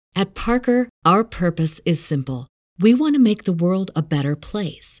At Parker, our purpose is simple. We want to make the world a better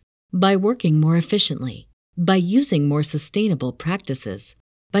place by working more efficiently, by using more sustainable practices,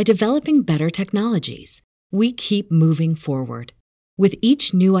 by developing better technologies. We keep moving forward. With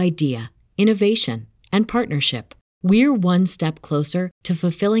each new idea, innovation, and partnership, we're one step closer to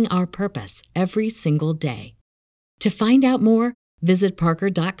fulfilling our purpose every single day. To find out more, visit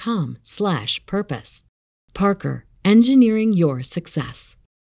parker.com/purpose. Parker, engineering your success.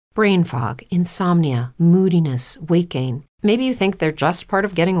 Brain fog, insomnia, moodiness, weight gain. Maybe you think they're just part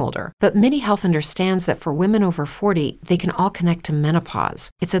of getting older, but MIDI Health understands that for women over 40, they can all connect to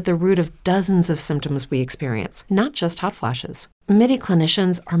menopause. It's at the root of dozens of symptoms we experience, not just hot flashes. MIDI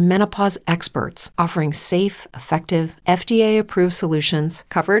clinicians are menopause experts, offering safe, effective, FDA-approved solutions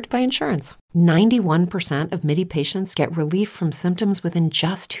covered by insurance. 91% of MIDI patients get relief from symptoms within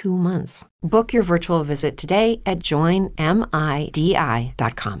just 2 months. Book your virtual visit today at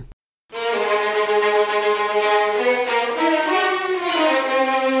joinmidi.com.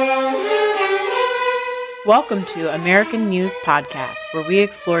 Welcome to American Muse Podcast, where we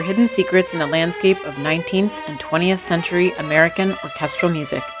explore hidden secrets in the landscape of 19th and 20th century American orchestral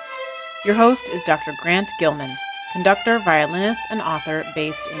music. Your host is Dr. Grant Gilman, conductor, violinist, and author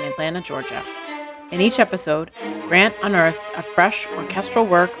based in Atlanta, Georgia. In each episode, Grant unearths a fresh orchestral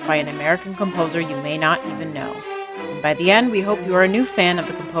work by an American composer you may not even know. And by the end, we hope you are a new fan of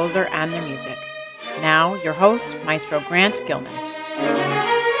the composer and their music. Now, your host, Maestro Grant Gilman.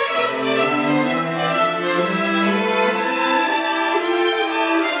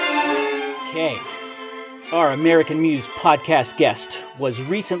 Okay. Our American Muse podcast guest was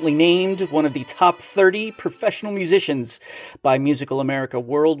recently named one of the top 30 professional musicians by Musical America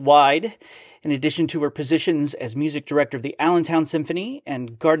Worldwide. In addition to her positions as music director of the Allentown Symphony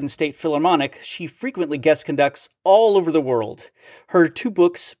and Garden State Philharmonic, she frequently guest conducts all over the world. Her 2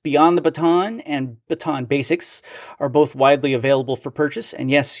 books, Beyond the Baton and Baton Basics, are both widely available for purchase. And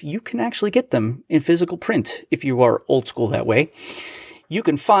yes, you can actually get them in physical print if you are old school that way. You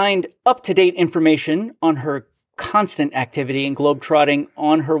can find up-to-date information on her constant activity and globetrotting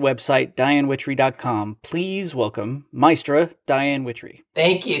on her website, DianeWhitry.com. Please welcome Maestra Diane Whitry.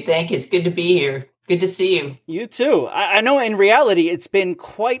 Thank you. It's good to be here. Good to see you. You too. I know in reality it's been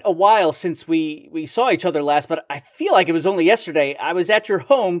quite a while since we saw each other last, but I feel like it was only yesterday. I was at your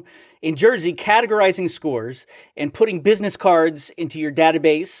home in Jersey categorizing scores and putting business cards into your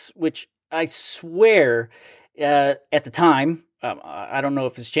database, which I swear at the time, I don't know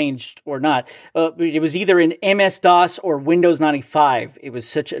if it's changed or not. It was either in MS-DOS or Windows 95. It was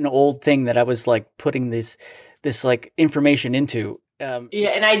such an old thing that I was like putting this like information into. Yeah,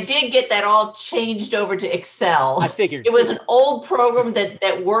 and I did get that all changed over to Excel. I figured. It was an old program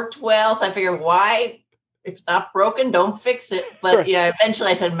that worked well, so I figured why, if it's not broken, don't fix it. But Right. yeah,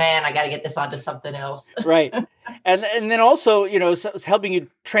 eventually I said, man, I got to get this onto something else. Right. And then also, so it's helping you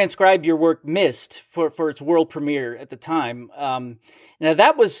transcribe your work Mist for its world premiere at the time. Now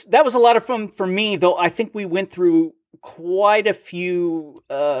that was a lot of fun for me, though I think we went through quite a few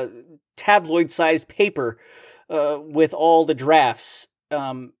tabloid-sized paper with all the drafts.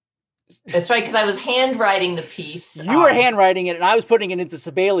 That's right, because I was handwriting the piece. You were handwriting it, and I was putting it into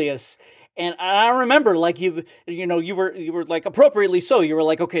Sibelius. And I remember, like you were like appropriately so. You were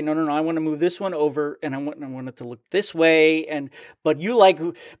like, okay, no, I want to move this one over, and I want it to look this way. But you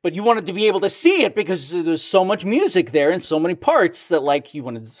wanted to be able to see it because there's so much music there and so many parts that like you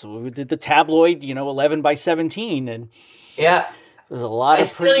wanted. So we did the tabloid, 11 by 17, and yeah, there's a lot. I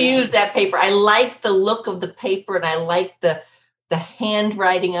still use that paper. I like the look of the paper, and I like the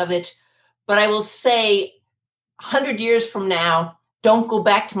handwriting of it. But I will say, 100 years from now, don't go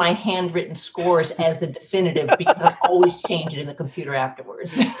back to my handwritten scores as the definitive because I always change it in the computer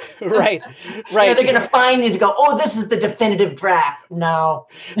afterwards. Right. They're going to find these and go, oh, this is the definitive draft. No,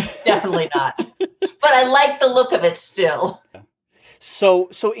 definitely not. But I like the look of it still.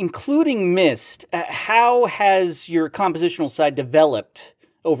 So including Mist, how has your compositional side developed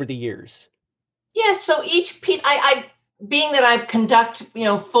over the years? Yeah, so each piece, I being that I've conduct,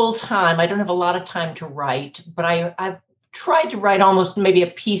 full time, I don't have a lot of time to write, but I've tried to write almost maybe a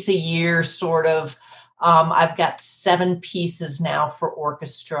piece a year, sort of. I've got 7 pieces now for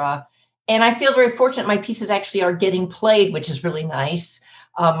orchestra. And I feel very fortunate my pieces actually are getting played, which is really nice.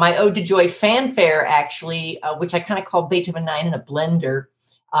 My Ode to Joy fanfare, actually, which I kind of call Beethoven 9 in a blender,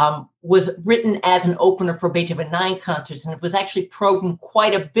 was written as an opener for Beethoven 9 concerts. And it was actually programmed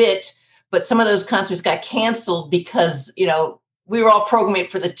quite a bit, but some of those concerts got canceled because, we were all programming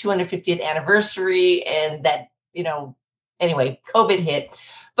for the 250th anniversary and that, anyway, COVID hit,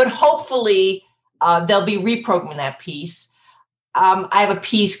 but hopefully they'll be reprogramming that piece. I have a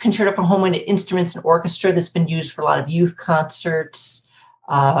piece, Concerto for Horn Instruments and Orchestra, that's been used for a lot of youth concerts.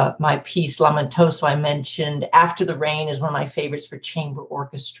 My piece, Lamentoso, I mentioned. After the Rain is one of my favorites for chamber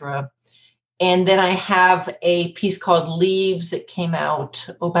orchestra. And then I have a piece called Leaves that came out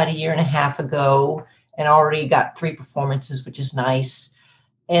about a year and a half ago and already got 3 performances, which is nice.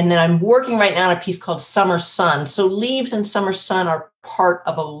 And then I'm working right now on a piece called Summer Sun. So Leaves and Summer Sun are part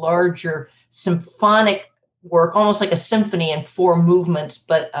of a larger symphonic work, almost like a symphony in 4 movements,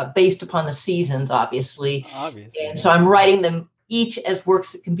 but based upon the seasons, obviously. And so I'm writing them each as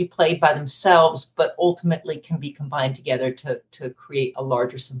works that can be played by themselves, but ultimately can be combined together to create a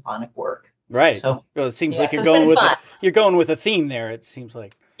larger symphonic work. Right. So well, it seems like you're going with a theme there. It seems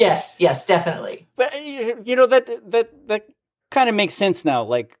like. Yes, definitely. But that kind of makes sense now.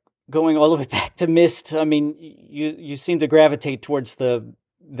 Like going all the way back to Mist. I mean, you seem to gravitate towards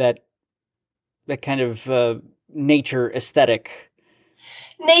that kind of nature aesthetic.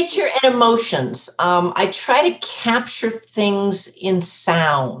 Nature and emotions. I try to capture things in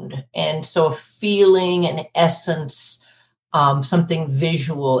sound, and so a feeling, an essence, something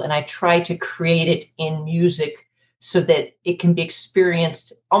visual, and I try to create it in music so that it can be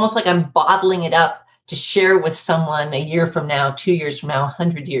experienced almost like I'm bottling it up to share with someone a year from now, 2 years from now,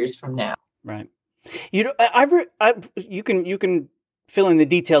 100 years from now. Right. You know, you can fill in the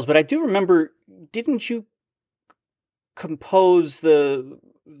details, but I do remember, didn't you compose the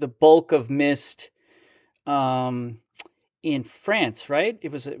bulk of Mist in France, right?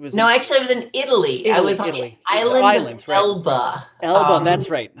 It was No, actually I was in Italy. I was on the island of Elba. Elba, that's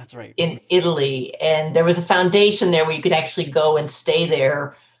right. In Italy. And there was a foundation there where you could actually go and stay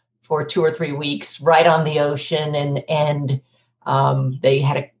there for 2 or 3 weeks right on the ocean. And they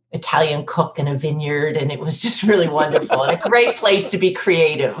had an Italian cook and a vineyard, and it was just really wonderful and a great place to be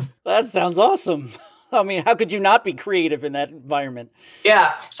creative. That sounds awesome. I mean, how could you not be creative in that environment?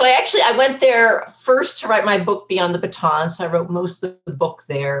 Yeah. So I went there first to write my book, Beyond the Baton. So I wrote most of the book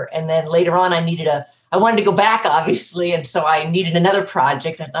there. And then later on, I wanted to go back, obviously. And so I needed another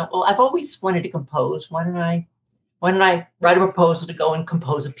project. I thought, well, I've always wanted to compose. Why don't I write a proposal to go and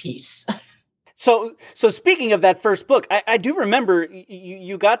compose a piece? So speaking of that first book, I do remember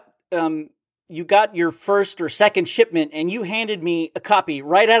you got your first or second shipment, and you handed me a copy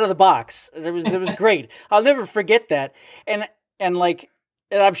right out of the box. It was great. I'll never forget that. And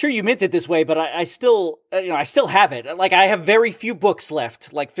I'm sure you meant it this way, but I still have it. Like, I have very few books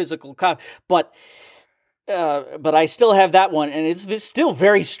left, like physical copy, but I still have that one, and it's still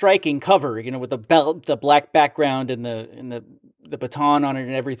very striking cover, you know, with the black background and the baton on it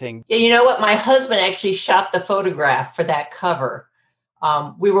and everything. Yeah, you know what? My husband actually shot the photograph for that cover.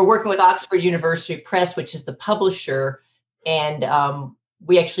 We were working with Oxford University Press, which is the publisher, and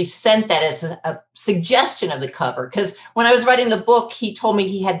we actually sent that as a suggestion of the cover. Because when I was writing the book, he told me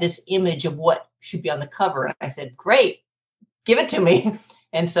he had this image of what should be on the cover. And I said, great, give it to me.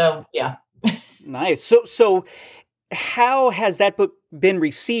 And so, yeah. Nice. So how has that book been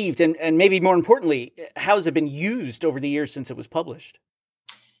received? And maybe more importantly, how has it been used over the years since it was published?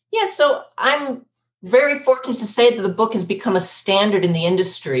 Yeah, so I'm very fortunate to say that the book has become a standard in the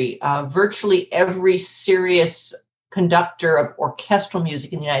industry. Virtually every serious conductor of orchestral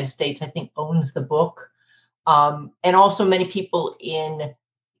music in the United States, I think, owns the book. And also many people in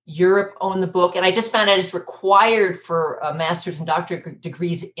Europe own the book. And I just found out it's required for master's and doctorate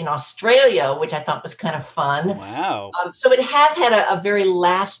degrees in Australia, which I thought was kind of fun. Wow. So it has had a very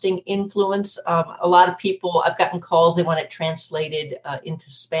lasting influence. A lot of people, I've gotten calls, they want it translated into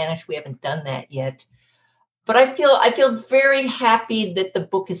Spanish. We haven't done that yet. But I feel very happy that the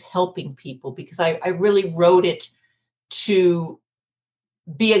book is helping people, because I really wrote it to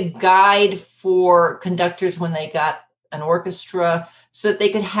be a guide for conductors when they got an orchestra, so that they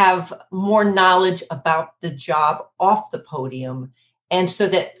could have more knowledge about the job off the podium. And so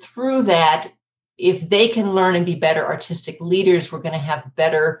that through that, if they can learn and be better artistic leaders, we're going to have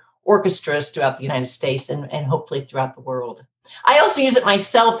better orchestras throughout the United States and hopefully throughout the world. I also use it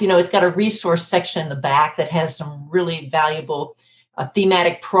myself. You know, it's got a resource section in the back that has some really valuable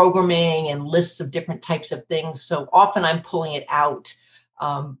thematic programming and lists of different types of things. So often I'm pulling it out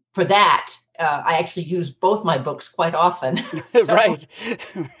for that. I actually use both my books quite often. Right.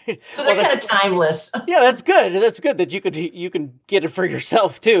 So they're kind of timeless. Yeah, that's good. That's good that you can get it for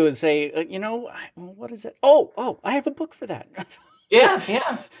yourself too, and say, what is it? Oh, I have a book for that. Yeah.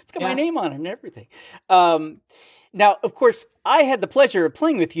 It's got my name on it and everything. Now, of course, I had the pleasure of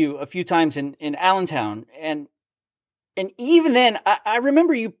playing with you a few times in Allentown, and even then, I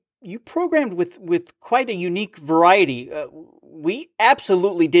remember you programmed with quite a unique variety. We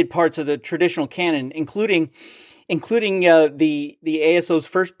absolutely did parts of the traditional canon, including including the ASO's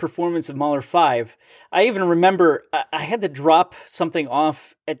first performance of Mahler 5. I even remember I had to drop something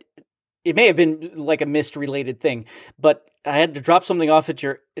off at. It may have been like a Mist-related thing, but I had to drop something off at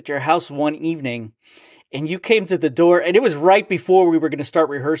your house one evening, and you came to the door, and it was right before we were going to start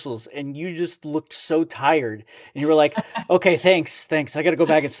rehearsals, and you just looked so tired, and you were like, "Okay, thanks, I got to go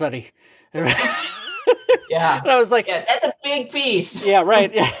back and study." Yeah, and I was like, yeah, "That's a big piece." Yeah,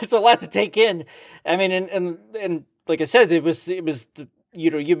 right. Yeah, it's a lot to take in. I mean, and like I said, it was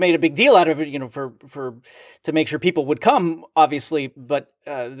you made a big deal out of it, for to make sure people would come, obviously, but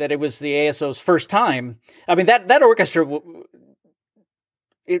that it was the ASO's first time. I mean, that orchestra,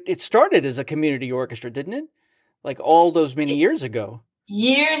 it started as a community orchestra, didn't it? Like all those many years ago.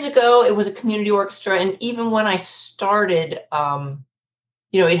 Years ago, it was a community orchestra, and even when I started,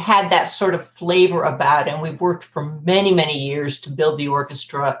 it had that sort of flavor about it. And we've worked for many, many years to build the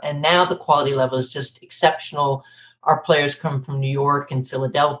orchestra, and now the quality level is just exceptional. Our players come from New York and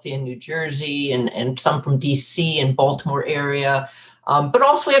Philadelphia and New Jersey, and some from DC and Baltimore area. But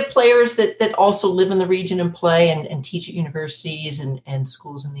also we have players that also live in the region and play and teach at universities and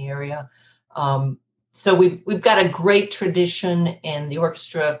schools in the area. So we've got a great tradition, and the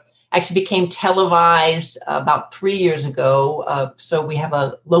orchestra actually became televised about 3 years ago. So we have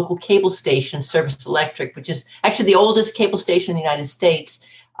a local cable station, Service Electric, which is actually the oldest cable station in the United States,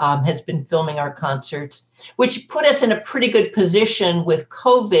 has been filming our concerts, which put us in a pretty good position with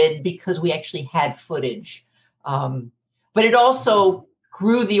COVID because we actually had footage. But it also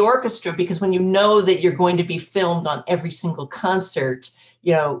grew the orchestra because when you know that you're going to be filmed on every single concert,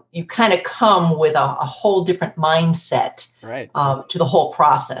 you kind of come with a whole different mindset, right, to the whole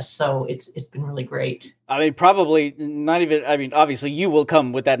process. So it's been really great. I mean, probably not even, I mean, obviously you will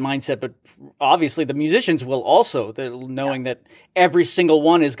come with that mindset, but obviously the musicians will also, knowing that every single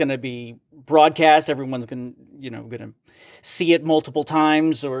one is going to be broadcast. Everyone's going to see it multiple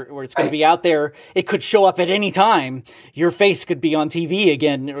times, or it's going to be out there. It could show up at any time. Your face could be on TV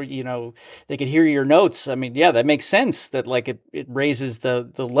again, or, they could hear your notes. I mean, yeah, that makes sense that like it raises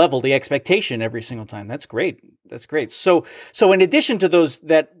the level, the expectation every single time. That's great. That's great. So in addition to those,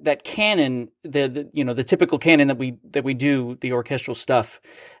 that canon, the typical canon that we do, the orchestral stuff,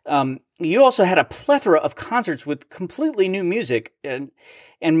 you also had a plethora of concerts with completely new music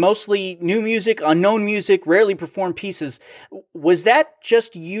and mostly new music, unknown music, rarely performed pieces. Was that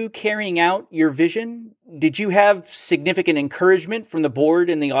just you carrying out your vision? Did you have significant encouragement from the board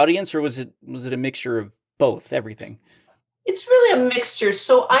and the audience, or was it a mixture of both, everything? It's really a mixture.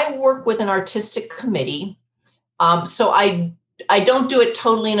 So I work with an artistic committee. So I don't do it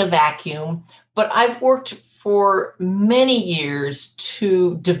totally in a vacuum, but I've worked for many years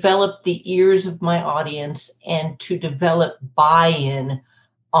to develop the ears of my audience and to develop buy-in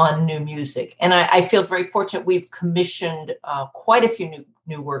on new music. And I feel very fortunate. We've commissioned quite a few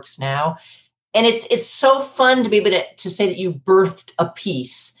new works now. And it's so fun to be able to say that you birthed a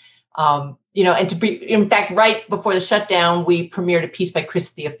piece. And to be, in fact, right before the shutdown, we premiered a piece by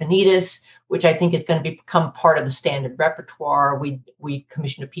Chris Theophanidis, which I think is going to become part of the standard repertoire. We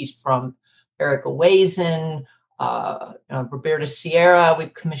commissioned a piece from Erica Wazen, Roberta Sierra.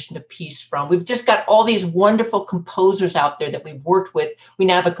 We've commissioned a piece from. We've just got all these wonderful composers out there that we've worked with. We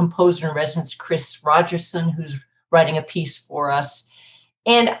now have a composer in residence, Chris Rogerson, who's writing a piece for us,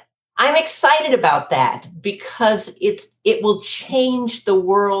 and I'm excited about that because it will change the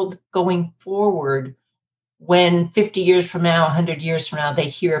world going forward. When 50 years from now, 100 years from now, they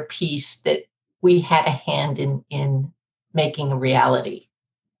hear a piece that we had a hand in making a reality.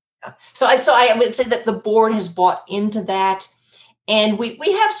 So I would say that the board has bought into that. And we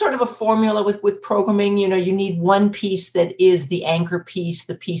have sort of a formula with programming. You need one piece that is the anchor piece,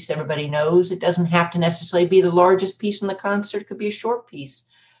 the piece everybody knows. It doesn't have to necessarily be the largest piece in the concert. It could be a short piece.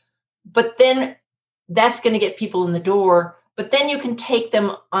 But then that's going to get people in the door. But then you can take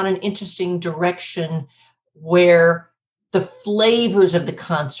them on an interesting direction where the flavors of the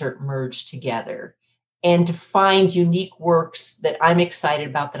concert merge together, and to find unique works that I'm excited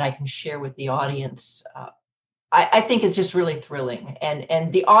about that I can share with the audience. I think it's just really thrilling.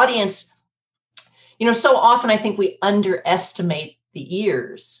 And the audience, so often I think we underestimate the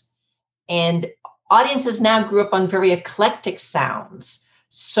ears, and audiences now grew up on very eclectic sounds.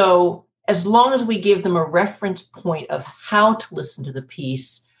 So as long as we give them a reference point of how to listen to the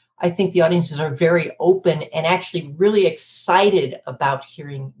piece, I think the audiences are very open and actually really excited about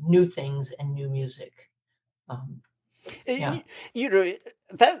hearing new things and new music. Yeah.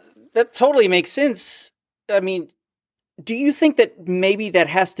 That totally makes sense. I mean, do you think that maybe that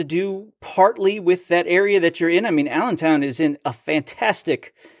has to do partly with that area that you're in? I mean, Allentown is in a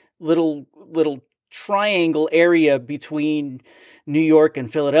fantastic little triangle area between New York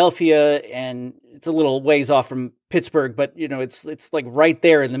and Philadelphia, and it's a little ways off from Pittsburgh, but it's like right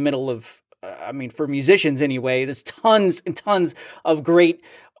there in the middle of, for musicians anyway, there's tons and tons of great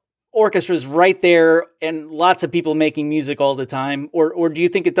orchestras right there and lots of people making music all the time. Or do you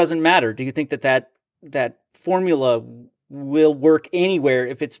think it doesn't matter? Do you think that formula will work anywhere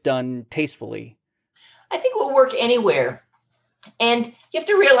if it's done tastefully? I think it will work anywhere. And you have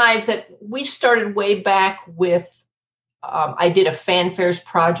to realize that we started way back with, I did a fanfares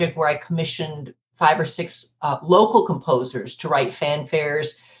project where I commissioned 5 or 6 local composers to write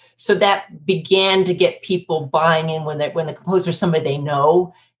fanfares. So that began to get people buying in when the composer is somebody they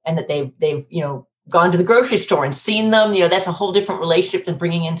know and that they've gone to the grocery store and seen them. That's a whole different relationship than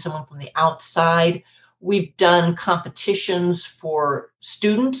bringing in someone from the outside. We've done competitions for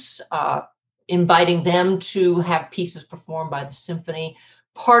students, inviting them to have pieces performed by the symphony.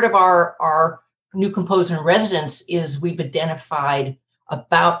 Part of our new composer in residence is we've identified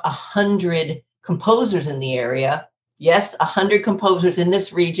about 100 composers in the area. Yes, 100 composers in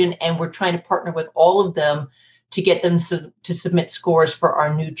this region, and we're trying to partner with all of them to get them to submit scores for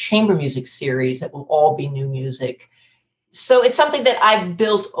our new chamber music series that will all be new music. So it's something that I've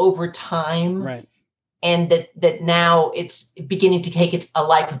built over time, right? And that now it's beginning to take a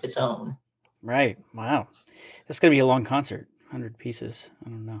life of its own. Right. Wow. That's going to be a long concert, 100 pieces. I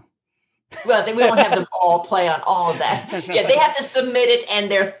don't know. Well, we won't have them all play on all of that. Yeah, they have to submit it and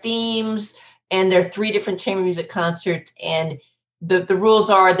their themes and their 3 different chamber music concerts. And the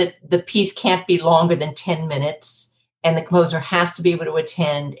rules are that the piece can't be longer than 10 minutes and the composer has to be able to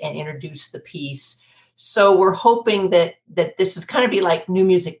attend and introduce the piece. So we're hoping that this is kind of be like new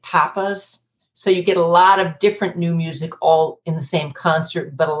music tapas. So you get a lot of different new music all in the same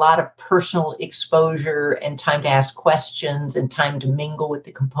concert, but a lot of personal exposure and time to ask questions and time to mingle with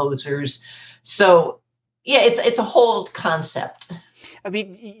the composers. So yeah, it's a whole concept. I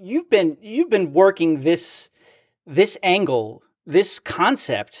mean, you've been working this angle, this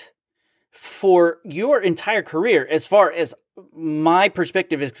concept for your entire career, as far as my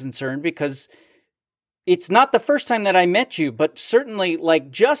perspective is concerned, because it's not the first time that I met you, but certainly like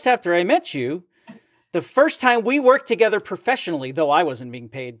just after I met you, the first time we worked together professionally, though I wasn't being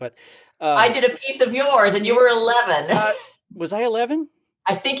paid, but I did a piece of yours and you were 11. Was I 11?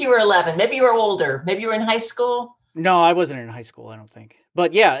 I think you were 11. Maybe you were older. Maybe you were in high school. No, I wasn't in high school, I don't think.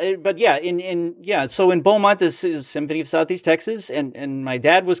 But yeah, so in Beaumont is Symphony of Southeast Texas, and my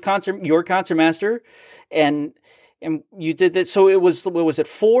dad was your concertmaster, and you did that. So it was, what was it,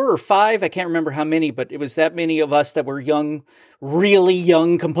 4 or 5? I can't remember how many, but it was that many of us that were young, really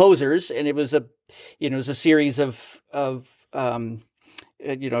young composers, and it was a series of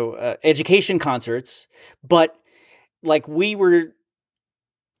education concerts. But like we were.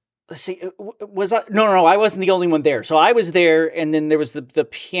 Let's see, was I? No, I wasn't the only one there. So I was there, and then there was the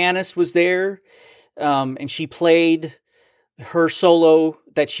pianist was there, and she played her solo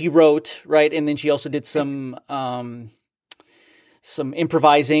that she wrote, right? And then she also did some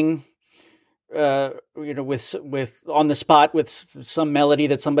improvising, with on the spot with some melody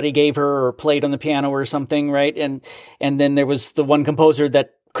that somebody gave her or played on the piano or something, right? And then there was the one composer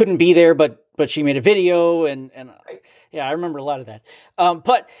that couldn't be there, but she made a video and. Yeah, I remember a lot of that.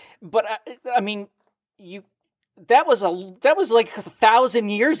 But I mean, that was like 1,000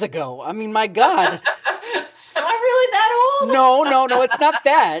 years ago. I mean, my God. Am I really that old? No, it's not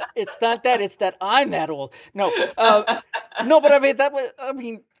that. It's not that. It's that I'm that old. No, but I mean, that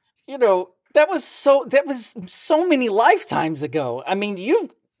was so many lifetimes ago. I mean,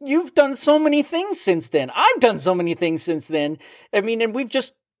 you've done so many things since then. I've done so many things since then. I mean, and we've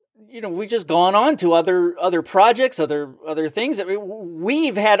just gone on to other projects, other things. I mean,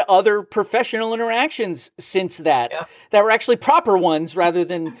 we've had other professional interactions since that were actually proper ones, rather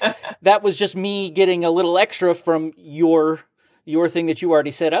than that was just me getting a little extra from your thing that you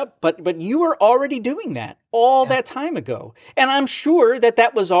already set up. But you were already doing that that time ago, and I'm sure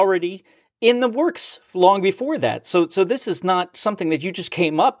that was already in the works long before that. So this is not something that you just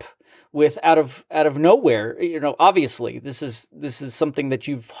came up with out of nowhere. Obviously this is something that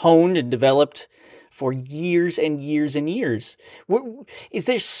you've honed and developed for years and years and years. Is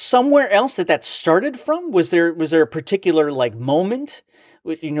there somewhere else that started from? Was there a particular like moment,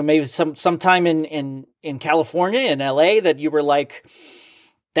 maybe sometime in California, in LA, that you were like,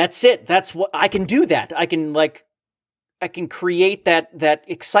 that's it, that's what I can do, that I can create that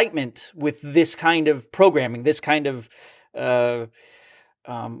excitement with this kind of programming, this kind of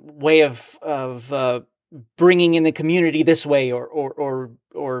way of bringing in the community this way, or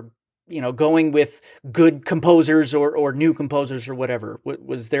going with good composers or new composers or whatever?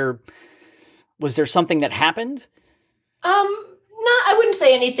 Was there Was there something that happened? I wouldn't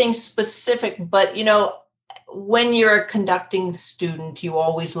say anything specific, but when you're a conducting student, you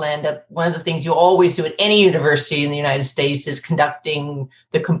always land up, one of the things you always do at any university in the United States is conducting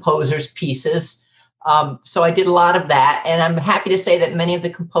the composer's pieces. So I did a lot of that, and I'm happy to say that many of the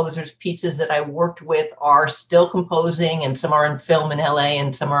composers' pieces that I worked with are still composing, and some are in film in LA,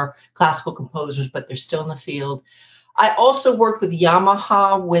 and some are classical composers, but they're still in the field. I also worked with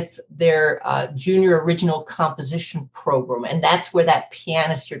Yamaha with their junior original composition program, and that's where that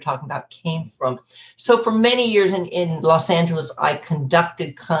pianist you're talking about came from. So for many years in Los Angeles, I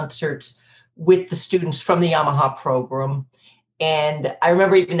conducted concerts with the students from the Yamaha program, and I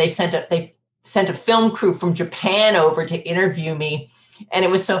remember even they sent a film crew from Japan over to interview me. And it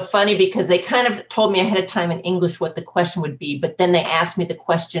was so funny because they kind of told me ahead of time in English what the question would be, but then they asked me the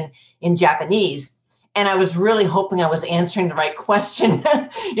question in Japanese. And I was really hoping I was answering the right question,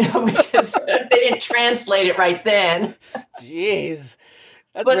 because they didn't translate it right then. Jeez.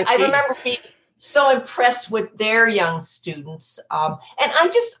 That's but risky. I remember being so impressed with their young students. And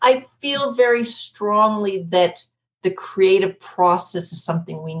I feel very strongly that the creative process is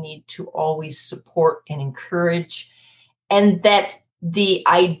something we need to always support and encourage. And that the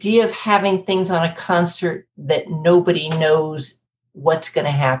idea of having things on a concert that nobody knows what's going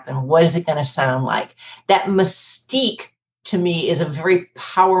to happen, what is it going to sound like, that mystique to me is a very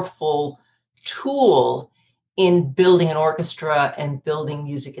powerful tool in building an orchestra and building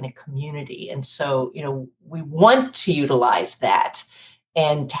music in a community. And so, we want to utilize that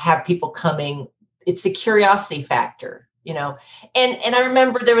and to have people coming. It's the curiosity factor, and I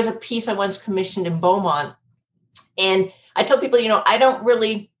remember there was a piece I once commissioned in Beaumont, and I told people, I don't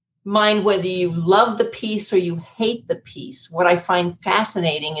really mind whether you love the piece or you hate the piece. What I find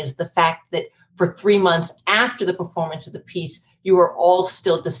fascinating is the fact that for 3 months after the performance of the piece, you are all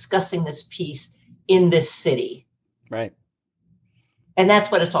still discussing this piece in this city. Right. And that's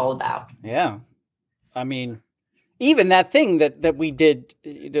what it's all about. Yeah. I mean, even that thing that we did,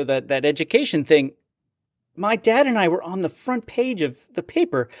 that education thing, my dad and I were on the front page of the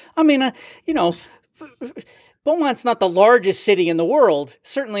paper. I mean, Beaumont's not the largest city in the world,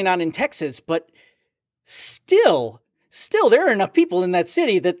 certainly not in Texas, but still there are enough people in that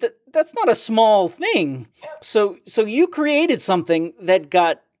city that's not a small thing. So you created something that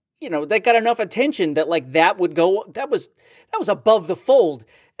got enough attention that that would go, that was above the fold.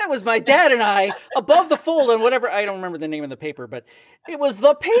 That was my dad and I above the fold on whatever, I don't remember the name of the paper, but it was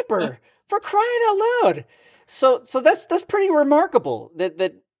the paper, for crying out loud. So that's pretty remarkable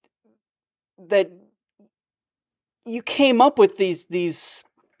that you came up with these.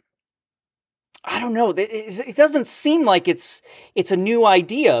 I don't know. It doesn't seem like it's a new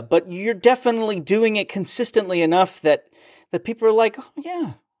idea, but you're definitely doing it consistently enough that people are like,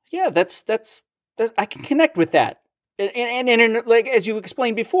 oh, yeah, that's I can connect with that. And like as you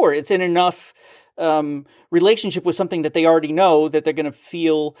explained before, it's in enough relationship with something that they already know that they're going to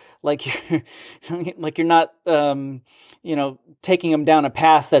feel like you're not taking them down a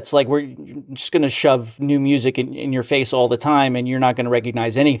path that's like we're just going to shove new music in your face all the time and you're not going to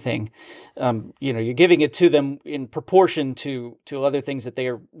recognize anything. You're giving it to them in proportion to other things that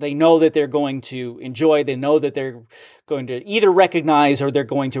they know that they're going to enjoy. They know that they're going to either recognize or they're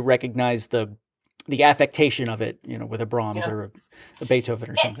going to recognize the affectation of it, with a Brahms or a Beethoven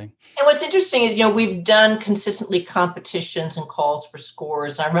or something. And what's interesting is, we've done consistently competitions and calls for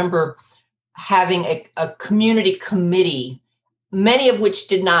scores. I remember having a community committee, many of which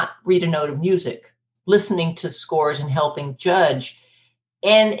did not read a note of music, listening to scores and helping judge.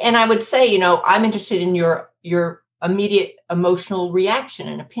 And I would say, I'm interested in your immediate emotional reaction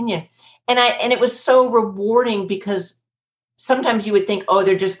and opinion. And it was so rewarding because sometimes you would think, oh,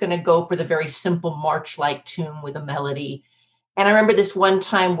 they're just going to go for the very simple march-like tune with a melody. And I remember this one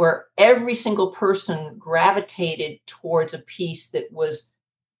time where every single person gravitated towards a piece that was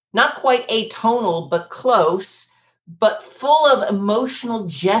not quite atonal, but close, but full of emotional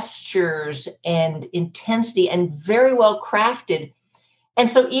gestures and intensity and very well crafted.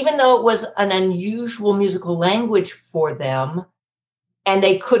 And so even though it was an unusual musical language for them and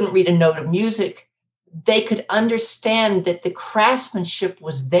they couldn't read a note of music, they could understand that the craftsmanship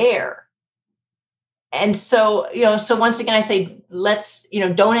was there. And so, so once again, I say, let's,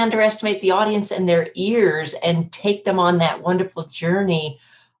 don't underestimate the audience and their ears and take them on that wonderful journey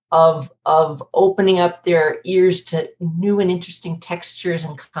of opening up their ears to new and interesting textures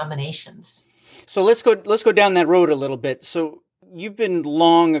and combinations. So let's go down that road a little bit. So you've been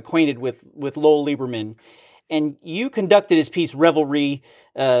long acquainted with Lowell Lieberman. And you conducted his piece Revelry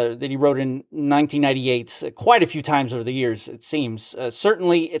that he wrote in 1998 quite a few times over the years, it seems.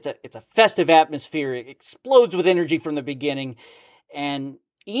 Certainly, it's a festive atmosphere. It explodes with energy from the beginning. And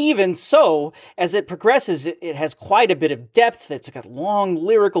even so, as it progresses, it has quite a bit of depth. It's got a long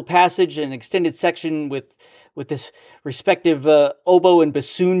lyrical passage and an extended section with this respective oboe and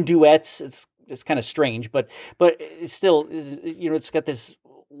bassoon duets. It's kind of strange, but it's still, it's got this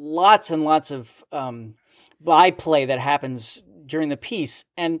lots and lots of byplay that happens during the piece,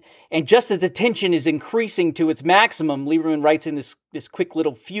 and just as the tension is increasing to its maximum, Lieberman writes in this quick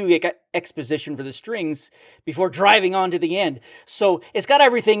little fugue exposition for the strings before driving on to the end. So it's got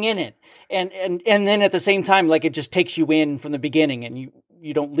everything in it, and then at the same time, like, it just takes you in from the beginning, and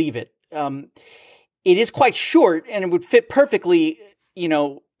you don't leave it. It is quite short, and it would fit perfectly,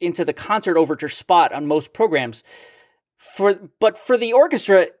 into the concert overture spot on most programs. But for the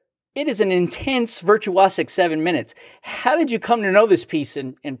orchestra, it is an intense, virtuosic 7 minutes. How did you come to know this piece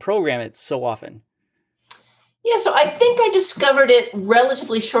and program it so often? Yeah, so I think I discovered it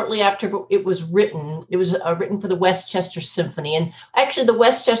relatively shortly after it was written. It was written for the Westchester Symphony. And actually, the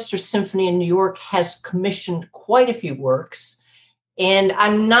Westchester Symphony in New York has commissioned quite a few works. And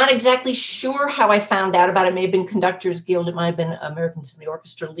I'm not exactly sure how I found out about it. It may have been Conductors Guild. It might have been American Symphony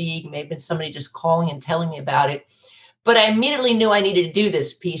Orchestra League. It may have been somebody just calling and telling me about it. But I immediately knew I needed to do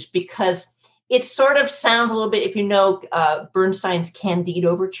this piece because it sort of sounds a little bit, if you know Bernstein's Candide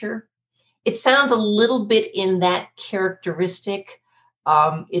Overture, it sounds a little bit in that characteristic.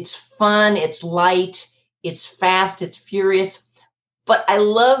 It's fun, it's light, it's fast, it's furious. But I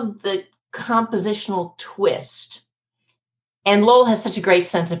love the compositional twist. And Lowell has such a great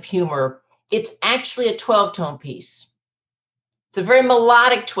sense of humor. It's actually a 12-tone piece. It's a very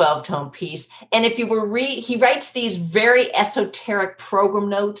melodic 12-tone piece. And if you were he writes these very esoteric program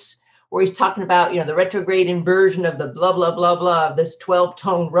notes where he's talking about, the retrograde inversion of the blah, blah, blah, blah, this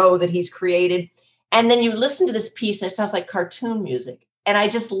 12-tone row that he's created. And then you listen to this piece and it sounds like cartoon music. And I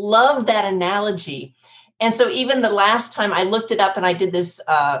just love that analogy. And so even the last time I looked it up and I did this,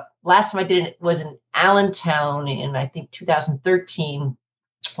 last time I did it was in Allentown in, I think, 2013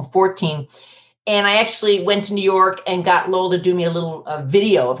 or 14. And I actually went to New York and got Lowell to do me a little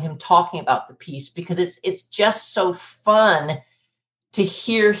video of him talking about the piece because it's just so fun to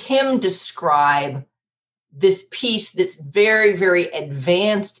hear him describe this piece that's very, very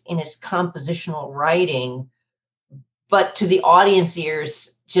advanced in its compositional writing, but to the audience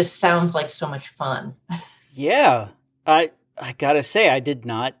ears just sounds like so much fun. Yeah, I gotta say, I did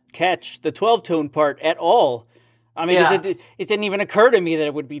not catch the 12-tone part at all. I mean, it didn't even occur to me that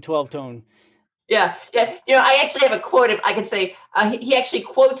it would be 12-tone. Yeah. I actually have a quote. I could say he actually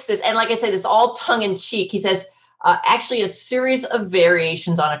quotes this, and like I said, it's all tongue in cheek. He says, actually, a series of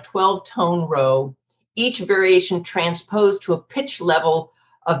variations on a 12-tone row, each variation transposed to a pitch level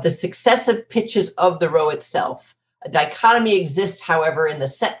of the successive pitches of the row itself. A dichotomy exists, however, in the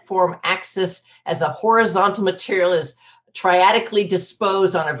set form axis as a horizontal material is triadically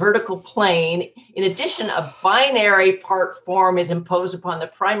disposed on a vertical plane. In addition, a binary part form is imposed upon the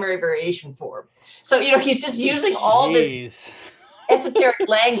primary variation form. So, he's just using all this esoteric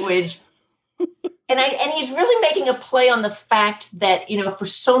language. And he's really making a play on the fact that, for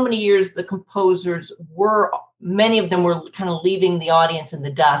so many years, the composers many of them were kind of leaving the audience in the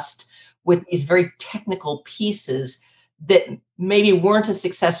dust with these very technical pieces that maybe weren't as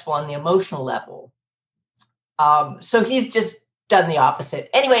successful on the emotional level. So he's just done the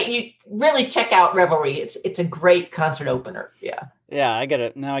opposite. Anyway, you really check out Revelry. It's a great concert opener. Yeah. Yeah, I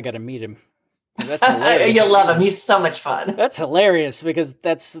gotta meet him. That's hilarious. You'll love him. He's so much fun. That's hilarious because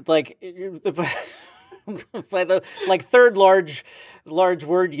that's like the third large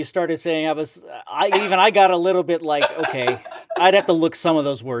word you started saying. I got a little bit like, okay, I'd have to look some of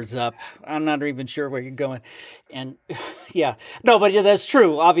those words up. I'm not even sure where you're going. And yeah, no, but yeah, that's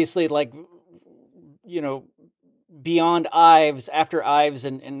true. Obviously, like, beyond Ives, after Ives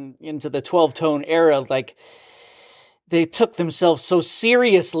and into the 12-tone era, like, they took themselves so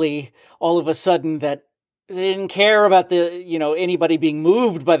seriously all of a sudden that they didn't care about anybody being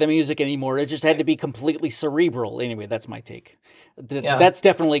moved by the music anymore. It just had to be completely cerebral. Anyway, that's my take. That's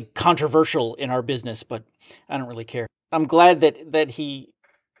definitely controversial in our business, but I don't really care. I'm glad that he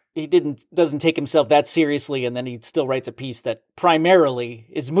doesn't take himself that seriously, and then he still writes a piece that primarily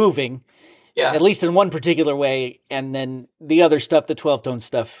is moving, at least in one particular way, and then the other stuff, the 12-tone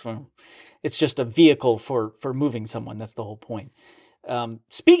stuff, it's just a vehicle for moving someone. That's the whole point.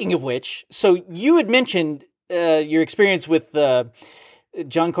 Speaking of which, so you had mentioned your experience with Giancarlo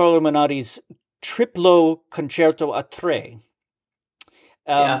Menotti's Triplo Concerto a Tre.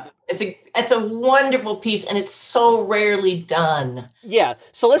 And It's a wonderful piece, and it's so rarely done. Yeah.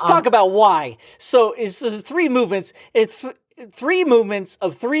 So let's talk about why. So it's three movements. It's three movements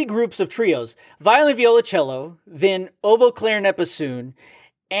of three groups of trios: violin, violoncello, then oboe, clarinet, bassoon,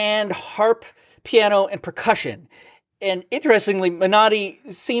 and harp, piano, and percussion. And interestingly, Menotti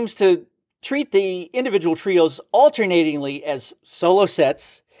seems to treat the individual trios alternatingly as solo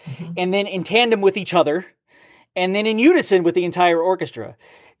sets, and then in tandem with each other, and then in unison with the entire orchestra.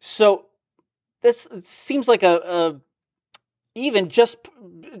 So this seems like a even just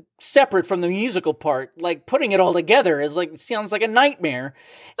separate from the musical part, like putting it all together sounds like a nightmare.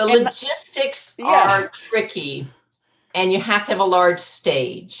 The logistics are tricky, and you have to have a large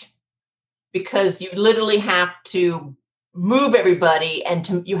stage because you literally have to move everybody,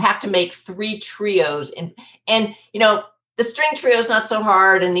 and you have to make three trios, and the string trio is not so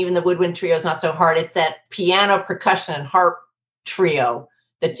hard, and even the woodwind trio is not so hard. It's that piano, percussion, and harp trio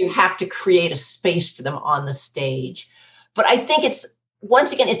that you have to create a space for them on the stage. But I think it's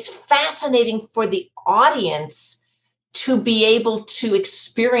fascinating for the audience to be able to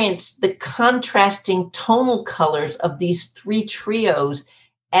experience the contrasting tonal colors of these three trios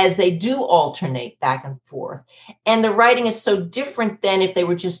as they do alternate back and forth. And the writing is so different than if they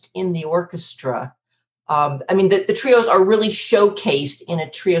were just in the orchestra. The trios are really showcased in a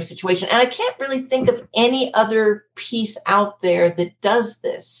trio situation. And I can't really think of any other piece out there that does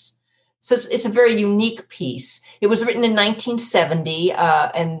this. So it's a very unique piece. It was written in 1970,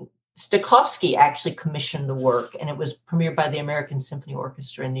 and Stokowski actually commissioned the work, and it was premiered by the American Symphony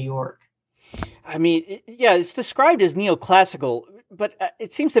Orchestra in New York. I mean, yeah, it's described as neoclassical, but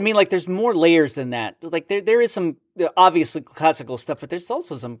it seems to me like there's more layers than that. Like there is some obviously classical stuff, but there's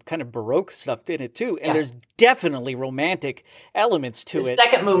also some kind of Baroque stuff in it too. And there's definitely romantic elements to it. The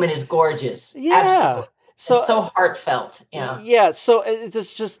second movement is gorgeous. Yeah. Absolutely. So heartfelt. Yeah. Yeah. So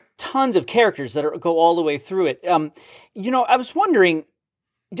it's just tons of characters that go all the way through it. I was wondering,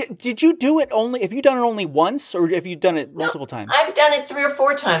 did you do it only? Have you done it only once, or have you done it multiple times? I've done it 3 or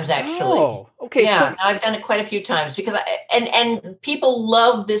 4 times actually. Oh, okay. Yeah, so I've done it quite a few times because and people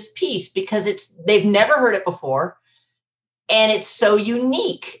love this piece because they've never heard it before, and it's so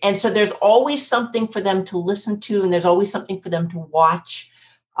unique. And so there's always something for them to listen to, and there's always something for them to watch.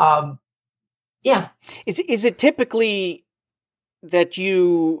 Yeah. Is it typically that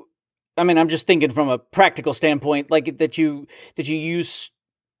you? I mean, I'm just thinking from a practical standpoint, like that you use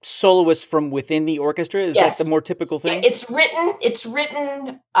soloists from within the orchestra? Is that the more typical thing? Yeah, it's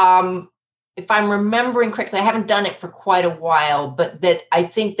written, if I'm remembering correctly, I haven't done it for quite a while, but that I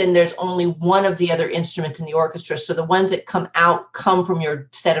think then there's only one of the other instruments in the orchestra. So the ones that come from your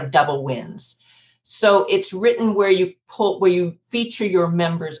set of double winds. So it's written where you feature your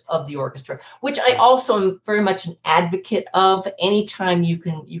members of the orchestra, which I also am very much an advocate of. Anytime you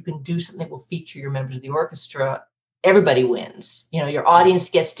can do something that will feature your members of the orchestra, everybody wins. Your audience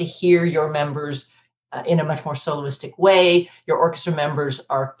gets to hear your members in a much more soloistic way. Your orchestra members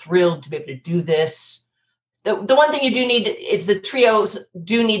are thrilled to be able to do this. The one thing you do need is the trios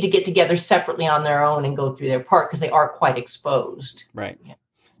do need to get together separately on their own and go through their part because they are quite exposed. Right. Yeah.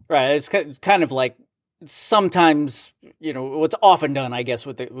 Right. It's kind of like sometimes, what's often done, I guess,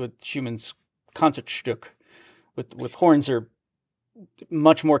 with Schumann's Concertstück, with horns are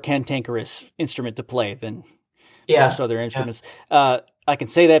much more cantankerous instrument to play than most other instruments. Yeah. I can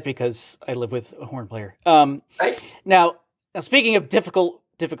say that because I live with a horn player. Right. Now, speaking of difficult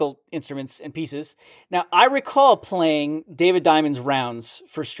instruments and pieces, now I recall playing David Diamond's Rounds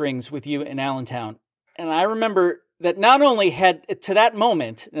for strings with you in Allentown, and I remember that not only had, to that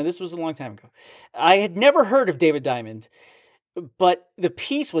moment, now this was a long time ago, I had never heard of David Diamond, but the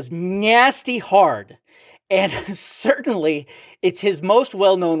piece was nasty hard. And certainly it's his most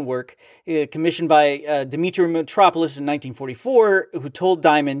well-known work, commissioned by Dimitri Mitropoulos in 1944, who told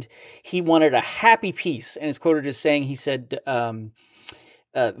Diamond he wanted a happy piece. And it's quoted as saying, he said,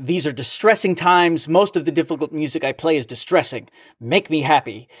 these are distressing times. Most of the difficult music I play is distressing. Make me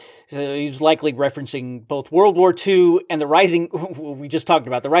happy. So he's likely referencing both World War II and the rising, we just talked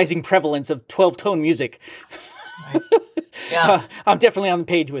about, the rising prevalence of 12-tone music. Right. Yeah. I'm definitely on the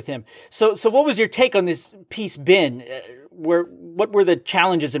page with him. So what was your take on this piece been? What were the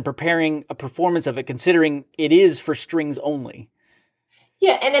challenges in preparing a performance of it, considering it is for strings only?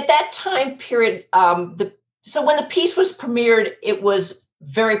 Yeah, and at that time period, so when the piece was premiered, it was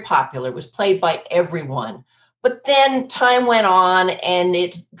very popular. It was played by everyone. But then time went on and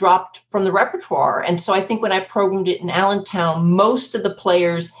it dropped from the repertoire. And so I think when I programmed it in Allentown, most of the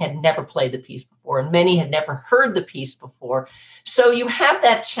players had never played the piece before, and many had never heard the piece before. So you have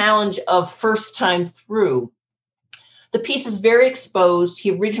that challenge of first time through. The piece is very exposed.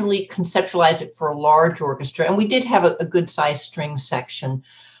 He originally conceptualized it for a large orchestra, and we did have a good sized string section.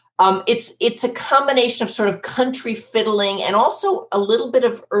 It's a combination of sort of country fiddling and also a little bit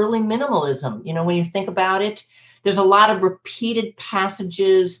of early minimalism. You know, when you think about it, there's a lot of repeated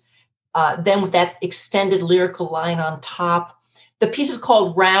passages, then with that extended lyrical line on top. The piece is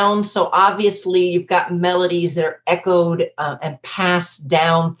called Round, so obviously you've got melodies that are echoed and passed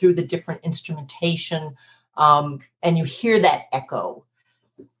down through the different instrumentation, and you hear that echo.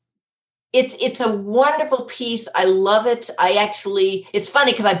 It's a wonderful piece. I love it. It's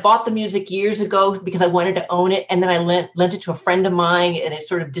funny because I bought the music years ago because I wanted to own it. And then I lent it to a friend of mine and it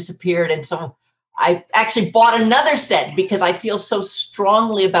sort of disappeared. And so I actually bought another set because I feel so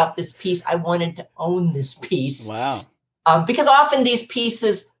strongly about this piece. I wanted to own this piece. Wow. Because often these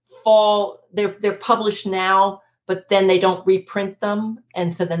pieces they're published now, but then they don't reprint them.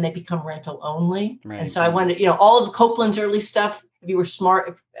 And so then they become rental only. Right. And so I wanted, all of Copland's early stuff, if you were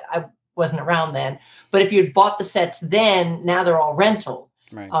smart, I wasn't around then, but if you had bought the sets then, now they're all rental.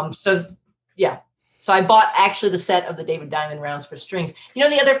 Right. So I bought actually the set of the David Diamond Rounds for Strings. The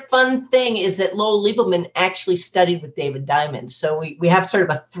other fun thing is that Lowell Liebelman actually studied with David Diamond. So we have sort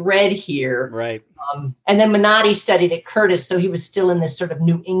of a thread here. Right. And then Menotti studied at Curtis. So he was still in this sort of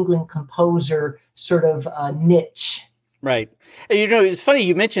New England composer sort of niche. Right. It's funny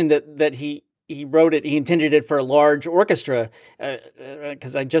you mentioned that he wrote it, he intended it for a large orchestra,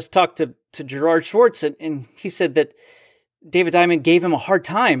 because I just talked to Gerard Schwartz, and he said that David Diamond gave him a hard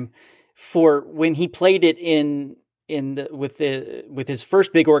time for when he played it with his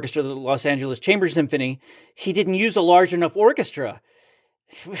first big orchestra, the Los Angeles Chamber Symphony. He didn't use a large enough orchestra.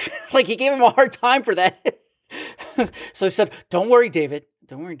 Like, he gave him a hard time for that. So he said, "Don't worry, David.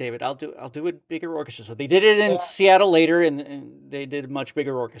 I'll do a bigger orchestra." So they did it in Seattle later, and they did a much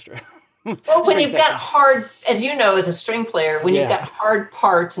bigger orchestra. Well, when you've got hard, as you know, as a string player, when you've got hard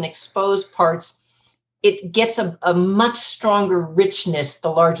parts and exposed parts, it gets a much stronger richness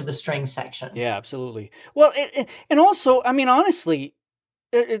the larger the string section. Yeah, absolutely. Well, and also, I mean, honestly,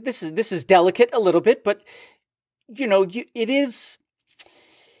 this is delicate a little bit, but it is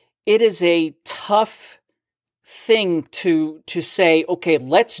a tough thing to say, okay,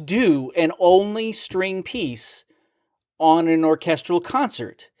 let's do an only string piece on an orchestral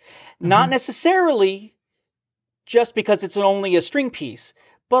concert. Not necessarily just because it's only a string piece,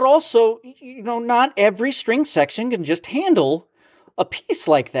 but also, not every string section can just handle a piece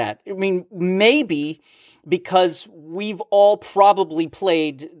like that. I mean, maybe because we've all probably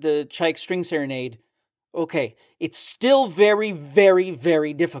played the Tchaik String Serenade. Okay, it's still very, very,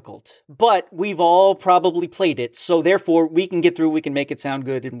 very difficult, but we've all probably played it. So therefore, we can get through, we can make it sound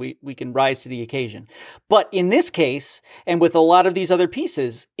good, and we can rise to the occasion. But in this case, and with a lot of these other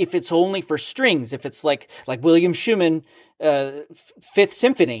pieces, if it's only for strings, if it's like William Schumann, Fifth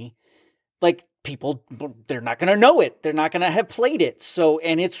Symphony, like, people, they're not going to know it. They're not going to have played it. So,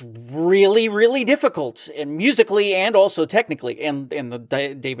 and it's really, really difficult, and musically and also technically. And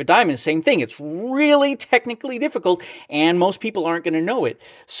the David Diamond, same thing. It's really technically difficult, and most people aren't going to know it.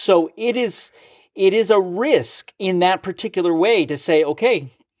 So it is a risk in that particular way to say, okay,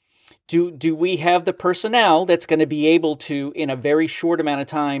 do we have the personnel that's going to be able to, in a very short amount of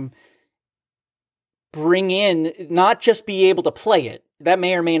time, bring in, not just be able to play it. That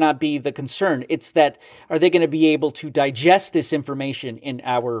may or may not be the concern. It's that, are they going to be able to digest this information in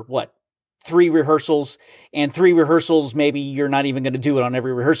our, 3 rehearsals? And 3 rehearsals, maybe you're not even going to do it on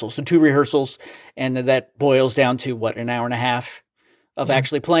every rehearsal. So 2 rehearsals, and that boils down to, an hour and a half of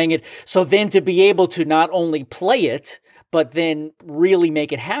actually playing it. So then to be able to not only play it, but then really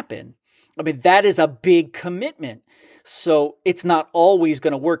make it happen. I mean, that is a big commitment. So it's not always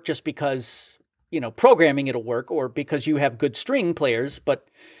going to work just because, programming it'll work, or because you have good string players, but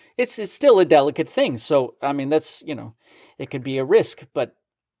it's still a delicate thing. So, I mean, that's, it could be a risk, but,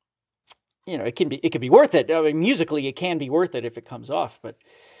 it can be worth it. I mean, musically, it can be worth it if it comes off, but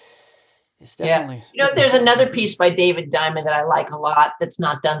it's definitely. Yeah. There's another piece by David Diamond that I like a lot that's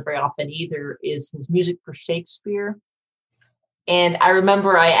not done very often either, is his music for Shakespeare. And I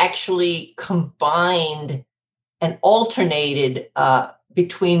remember I actually combined and alternated,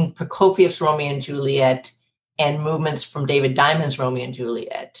 between Prokofiev's Romeo and Juliet and movements from David Diamond's Romeo and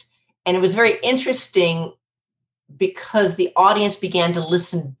Juliet. And it was very interesting because the audience began to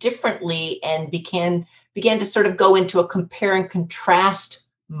listen differently and began to sort of go into a compare and contrast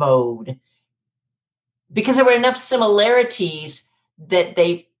mode, because there were enough similarities that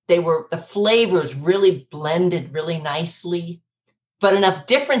the flavors really blended really nicely, but enough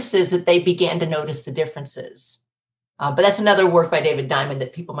differences that they began to notice the differences. But that's another work by David Diamond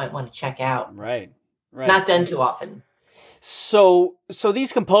that people might want to check out. Right. Not done too often. So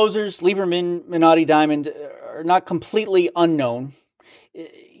these composers, Lieberman, Menotti, Diamond, are not completely unknown,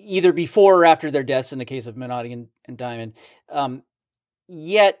 either before or after their deaths in the case of Menotti and Diamond.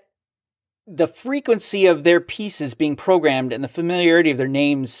 Yet the frequency of their pieces being programmed and the familiarity of their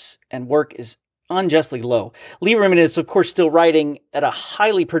names and work is unjustly low. Lieberman is, of course, still writing at a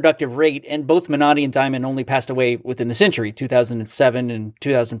highly productive rate, and both Menotti and Diamond only passed away within the century, 2007 and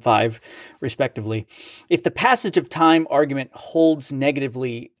 2005, respectively. If the passage of time argument holds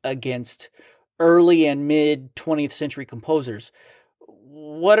negatively against early and mid-20th century composers,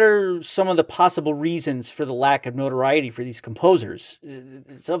 what are some of the possible reasons for the lack of notoriety for these composers?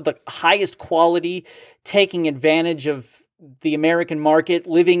 It's of the highest quality, taking advantage of the American market,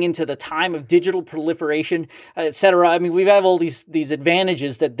 living into the time of digital proliferation, et cetera. I mean, we have all these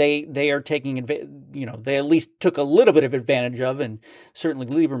advantages that they are taking, they at least took a little bit of advantage of, and certainly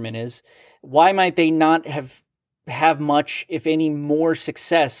Lieberman is. Why might they not have much, if any, more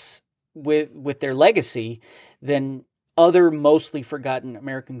success with their legacy than other mostly forgotten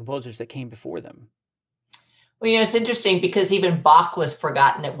American composers that came before them? Well, it's interesting because even Bach was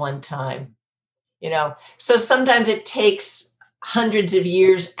forgotten at one time. So sometimes it takes hundreds of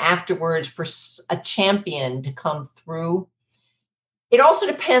years afterwards for a champion to come through. It also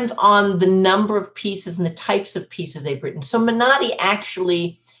depends on the number of pieces and the types of pieces they've written. So Menotti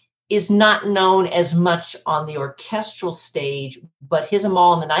actually is not known as much on the orchestral stage, but his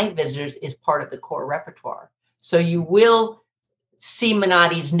Amal and the Night Visitors is part of the core repertoire. So you will see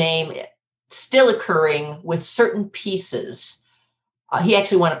Menotti's name still occurring with certain pieces. He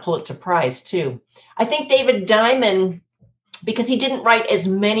actually won a Pulitzer Prize, too. I think David Diamond, because he didn't write as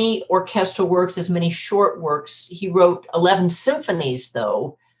many orchestral works, as many short works, he wrote 11 symphonies,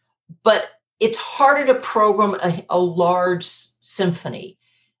 though. But it's harder to program a large symphony.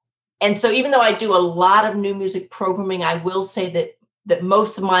 And so even though I do a lot of new music programming, I will say that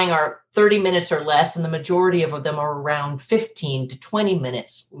most of mine are 30 minutes or less, and the majority of them are around 15 to 20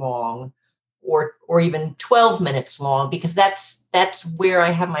 minutes long. Or even 12 minutes long, because that's where I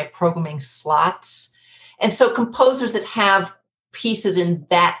have my programming slots. And so composers that have pieces in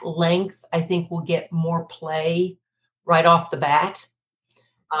that length, I think will get more play right off the bat.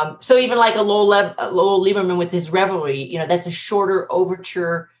 So even like a Lowell Lieberman with his Reveille, that's a shorter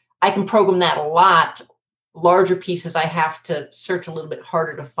overture. I can program that a lot. Larger pieces, I have to search a little bit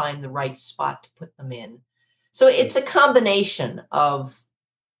harder to find the right spot to put them in. So it's a combination of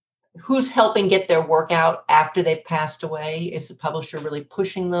who's helping get their work out after they've passed away. Is the publisher really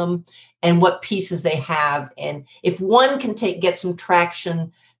pushing them, and what pieces they have? And if one can get some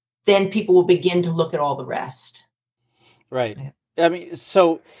traction, then people will begin to look at all the rest. Right. I mean,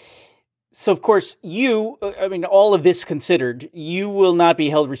 so of course all of this considered, you will not be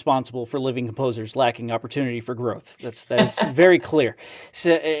held responsible for living composers lacking opportunity for growth. That's very clear.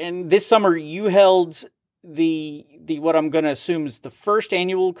 So, and this summer you held the what I'm going to assume is the first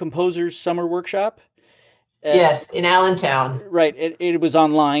annual Composers Summer Workshop. Yes, in Allentown. Right. It was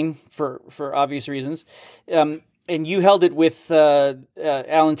online for obvious reasons. And you held it with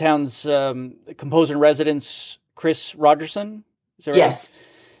Allentown's composer in residence, Chris Rogerson. Is that right? Yes.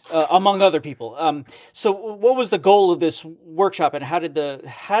 Among other people. So what was the goal of this workshop, and how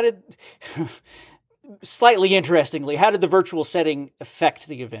did slightly interestingly, how did the virtual setting affect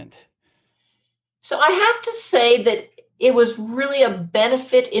the event? So I have to say that it was really a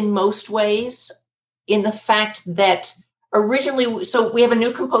benefit in most ways, in the fact that originally, so we have a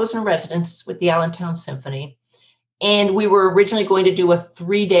new composer in residence with the Allentown Symphony, and we were originally going to do a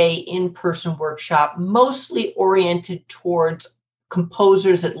 3-day in-person workshop, mostly oriented towards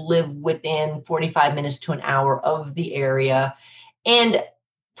composers that live within 45 minutes to an hour of the area, and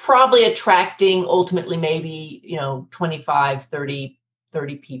probably attracting ultimately maybe 25, 30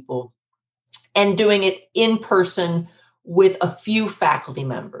 people, and doing it in person with a few faculty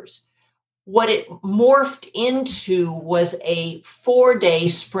members. What it morphed into was a 4-day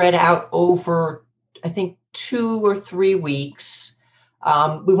spread out over, I think, 2 or 3 weeks.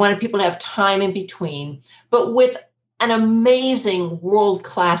 We wanted people to have time in between, but with an amazing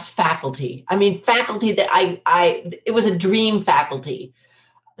world-class faculty. I mean, faculty that it was a dream faculty.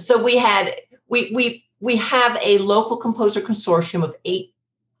 So we have a local composer consortium of 8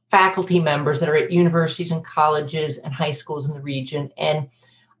 faculty members that are at universities and colleges and high schools in the region. And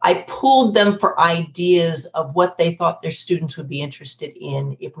I pulled them for ideas of what they thought their students would be interested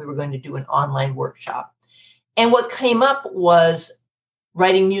in if we were going to do an online workshop. And what came up was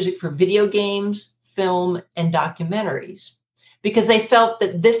writing music for video games, film, and documentaries, because they felt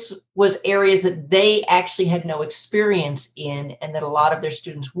that this was areas that they actually had no experience in, and that a lot of their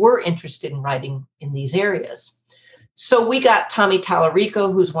students were interested in writing in these areas. So we got Tommy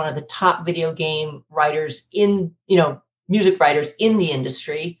Tallarico, who's one of the top video game writers music writers in the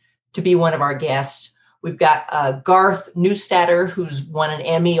industry, to be one of our guests. We've got Garth Neustadter, who's won an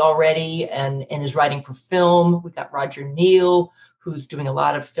Emmy already and is writing for film. We've got Roger Neal, who's doing a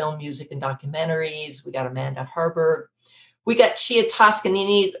lot of film music and documentaries. We got Amanda Harburg. We got Chia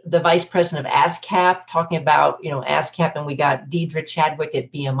Toscanini, the vice president of ASCAP, talking about, ASCAP, and we got Deidre Chadwick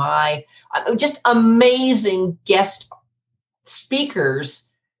at BMI. Just amazing guest speakers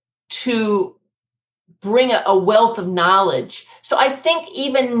to bring a wealth of knowledge. So I think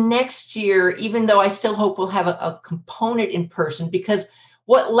even next year, even though I still hope we'll have a component in person, because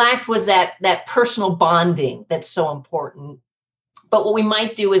what lacked was that personal bonding that's so important. But what we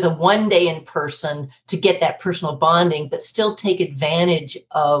might do is a one day in person to get that personal bonding, but still take advantage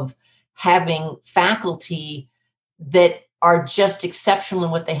of having faculty that are just exceptional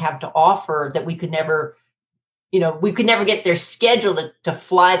in what they have to offer, that we could never get their schedule to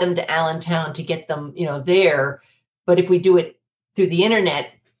fly them to Allentown to get them, there. But if we do it through the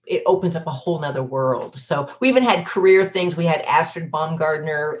internet, it opens up a whole nother world. So we even had career things. We had Astrid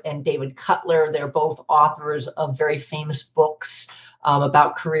Baumgartner and David Cutler. They're both authors of very famous books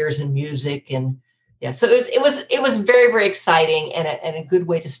about careers in music. And yeah, so it was very, very exciting and a good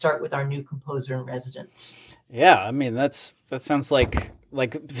way to start with our new composer in residence. Yeah, I mean, that sounds like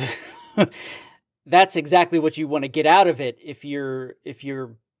that's exactly what you want to get out of it. If you're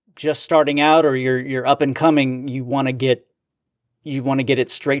just starting out or you're up and coming, you want to get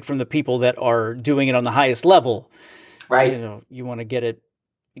it straight from the people that are doing it on the highest level. Right. You want to get it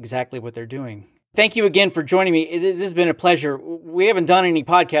exactly what they're doing. Thank you again for joining me. This has been a pleasure. We haven't done any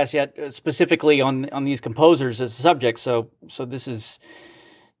podcasts yet specifically on these composers as a subject. So this is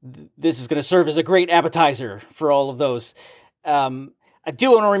going to serve as a great appetizer for all of those. I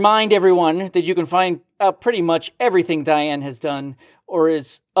do want to remind everyone that you can find out pretty much everything Diane has done or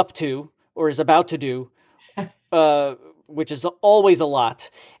is up to or is about to do, which is always a lot,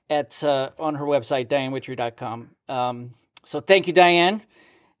 on her website, dianewitchery.com. So thank you, Diane.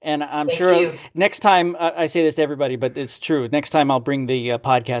 And I'm sure next time, I say this to everybody, but it's true. Next time I'll bring the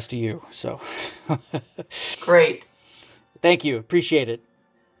podcast to you. So great. Thank you. Appreciate it.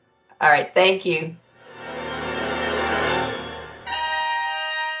 All right. Thank you.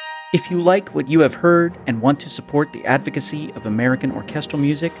 If you like what you have heard and want to support the advocacy of American orchestral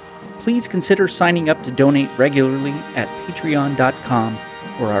music, please consider signing up to donate regularly at patreon.com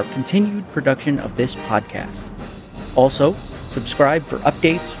for our continued production of this podcast. Also, subscribe for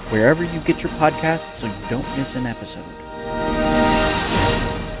updates wherever you get your podcasts so you don't miss an episode.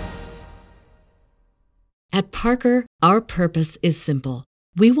 At Parker, our purpose is simple.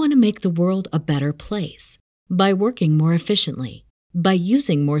 We want to make the world a better place by working more efficiently, by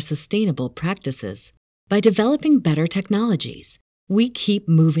using more sustainable practices, by developing better technologies. We keep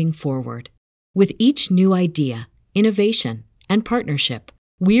moving forward. With each new idea, innovation, and partnership,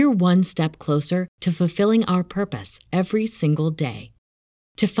 we're one step closer to fulfilling our purpose every single day.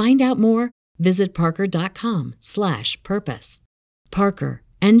 To find out more, visit parker.com/purpose. Parker,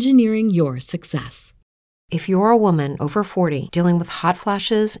 engineering your success. If you're a woman over 40 dealing with hot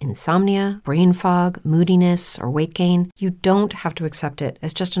flashes, insomnia, brain fog, moodiness, or weight gain, you don't have to accept it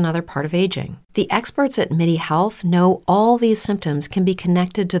as just another part of aging. The experts at MIDI Health know all these symptoms can be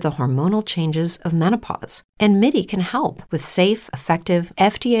connected to the hormonal changes of menopause. And MIDI can help with safe, effective,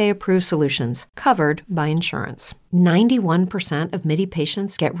 FDA-approved solutions covered by insurance. 91% of MIDI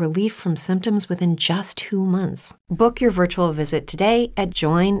patients get relief from symptoms within just 2 months. Book your virtual visit today at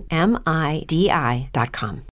joinmidi.com.